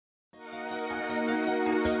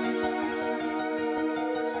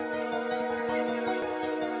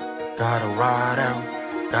Gotta ride out,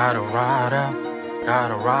 gotta ride out,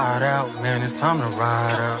 gotta ride out. Man, it's time to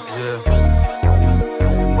ride out, yeah.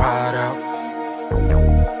 Ride out.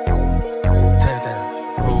 Take that,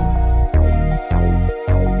 ooh.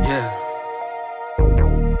 Yeah.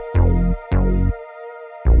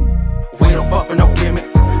 We don't fuck with no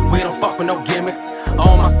gimmicks, we don't fuck with no gimmicks.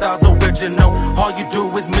 All my style's original, all you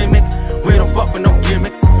do is mimic. We don't fuck with no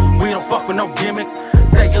gimmicks, we don't fuck with no gimmicks.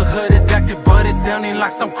 Say your hood is active, but it's sounding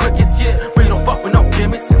like some crickets, yeah. We don't fuck with no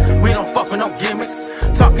gimmicks, we don't fuck with no gimmicks.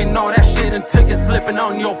 Talking all that shit until you're slipping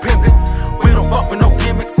on your pimpin'. We don't fuck with no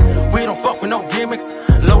gimmicks, we don't fuck with no gimmicks.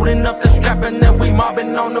 Loading up the strap and then we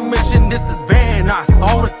mobbing on the mission. This is Van Nuys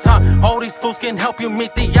all the time. All these fools can help you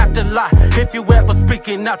meet the afterlife. If you ever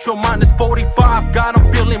speaking out your mind is 45. God,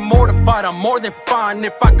 I'm feeling mortified, I'm more than fine.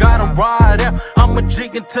 If I gotta ride out, I'm a G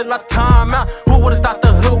until I time out. Who would've thought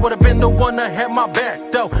the hood would've been the one that had my back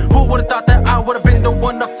though? Who would've thought that I would've been the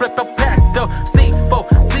one that flipped the pack though?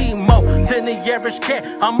 C4, C more than the average cat.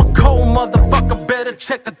 I'm a cold motherfucker, better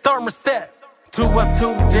check the thermostat. 2 up,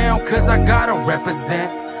 2 down, cause I gotta represent.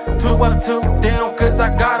 2 up, 2 down, cause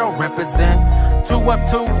I gotta represent. 2 up,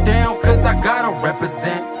 2 down, cause I gotta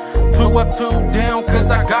represent. 2 up, 2 down, cause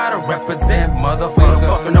I gotta represent. Motherfucker, we don't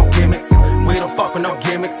fuck with no gimmicks, we don't fuck with no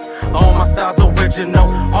gimmicks. All my style's original,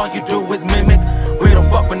 all you do is mimic. We don't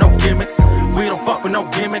fuck with no gimmicks, we don't fuck with no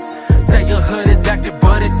gimmicks. Say your hood is active,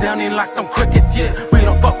 but it's sounding like some crickets, yeah. We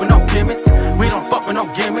don't fuck with no gimmicks, we don't fuck with no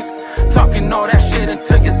gimmicks. Talking all that shit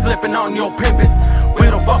until you're slipping on your pimpin'. We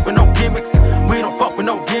don't fuck with no gimmicks, we don't fuck with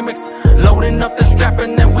no gimmicks. Loading up the strap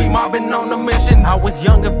and then we mobbing on the mission. I was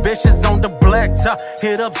young and vicious on the blacktop.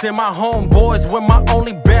 Hit ups in my homeboys with my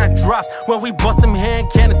only backdrops. When we bust them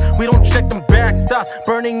hand cannons, we don't check them backstops.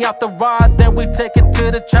 Burning out the rod, then we take it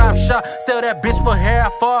to the chop shop. Sell that bitch for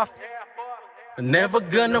half off. Never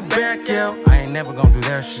gonna back out, I ain't never gonna do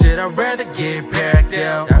that shit. I'd rather get packed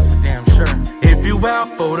out, that's for damn sure. If you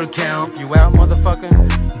out for the count, you out motherfucker,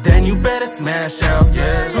 then you better smash out,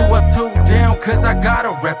 yeah. 2 up, 2 down, cause I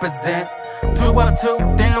gotta represent. 2 up, 2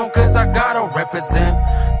 down, cause I gotta represent.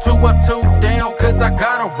 2 up, 2 down, cause I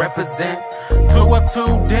gotta represent. 2 up,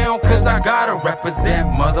 2 down, cause I gotta represent.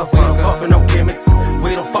 Motherfucker, we don't fuck with no gimmicks,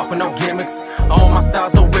 we don't fuck with no gimmicks. All my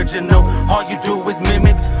style's original, all you do is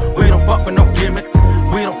mimic. We don't fuck with no gimmicks,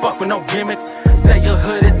 we don't fuck with no gimmicks. Say your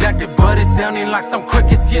hood is active, but it's sounding like some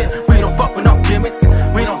crickets, yeah. We don't fuck with no gimmicks,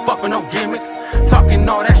 we don't fuck with no gimmicks. Talking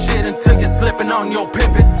all that shit until you're slipping on your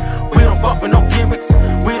pimpin'. We don't fuck with no gimmicks,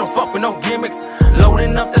 we don't fuck with no gimmicks.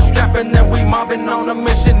 Loading up the strap and then we mobbing on a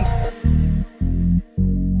mission.